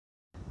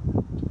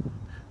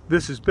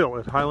This is Bill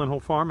at Highland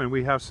Hole Farm, and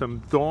we have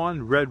some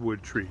Dawn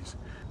redwood trees.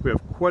 We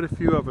have quite a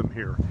few of them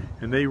here,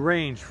 and they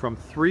range from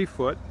 3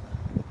 foot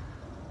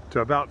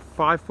to about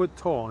 5 foot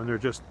tall, and they're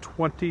just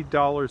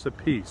 $20 a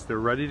piece. They're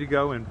ready to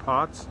go in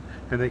pots,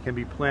 and they can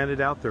be planted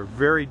out. They're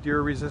very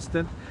deer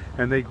resistant,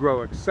 and they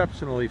grow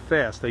exceptionally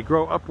fast. They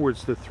grow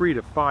upwards to 3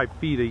 to 5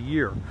 feet a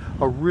year.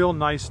 A real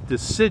nice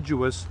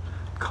deciduous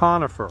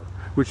conifer,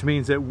 which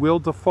means it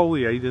will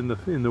defoliate in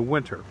the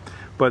winter,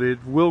 but it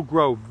will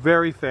grow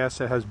very fast.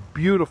 It has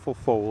beautiful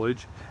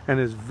foliage and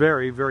is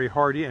very, very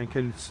hardy and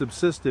can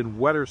subsist in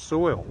wetter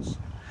soils.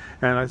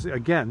 And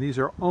again, these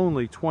are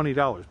only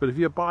 $20, but if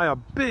you buy a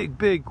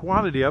big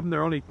quantity of them,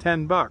 they're only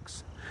 10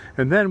 bucks.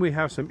 And then we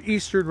have some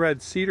Eastern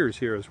red cedars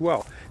here as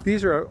well.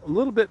 These are a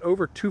little bit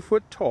over 2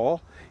 foot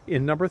tall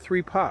in number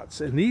 3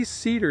 pots, and these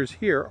cedars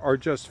here are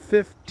just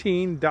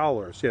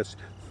 $15. Yes,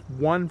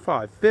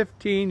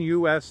 15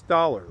 US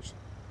dollars.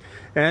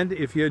 And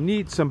if you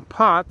need some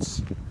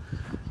pots,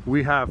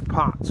 we have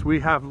pots. We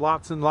have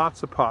lots and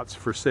lots of pots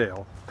for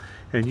sale,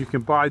 and you can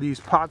buy these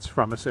pots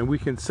from us, and we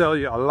can sell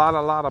you a lot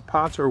of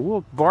pots, or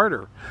we'll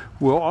barter.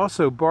 We'll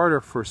also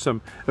barter for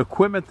some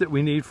equipment that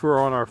we need for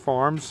on our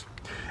farms,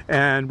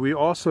 and we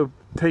also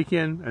take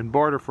in and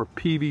barter for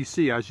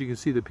PVC. As you can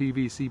see, the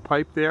PVC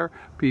pipe there,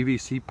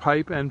 PVC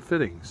pipe and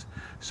fittings.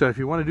 So if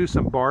you want to do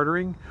some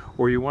bartering,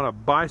 or you want to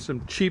buy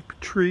some cheap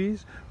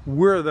trees,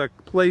 we're the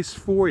place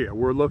for you.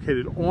 We're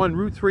located on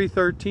Route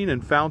 313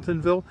 in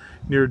Fountainville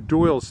near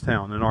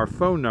Doylestown, and our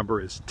phone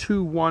number is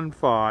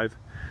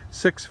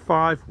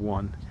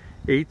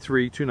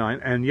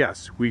 215-651-8329. And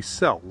yes, we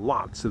sell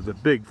lots of the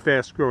big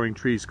fast-growing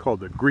trees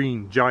called the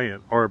green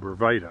giant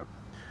arborvitae.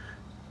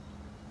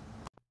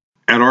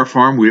 At our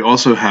farm, we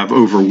also have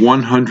over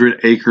 100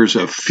 acres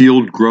of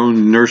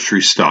field-grown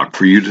nursery stock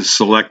for you to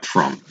select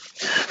from.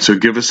 So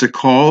give us a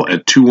call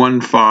at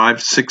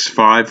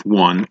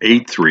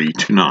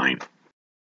 215-651-8329.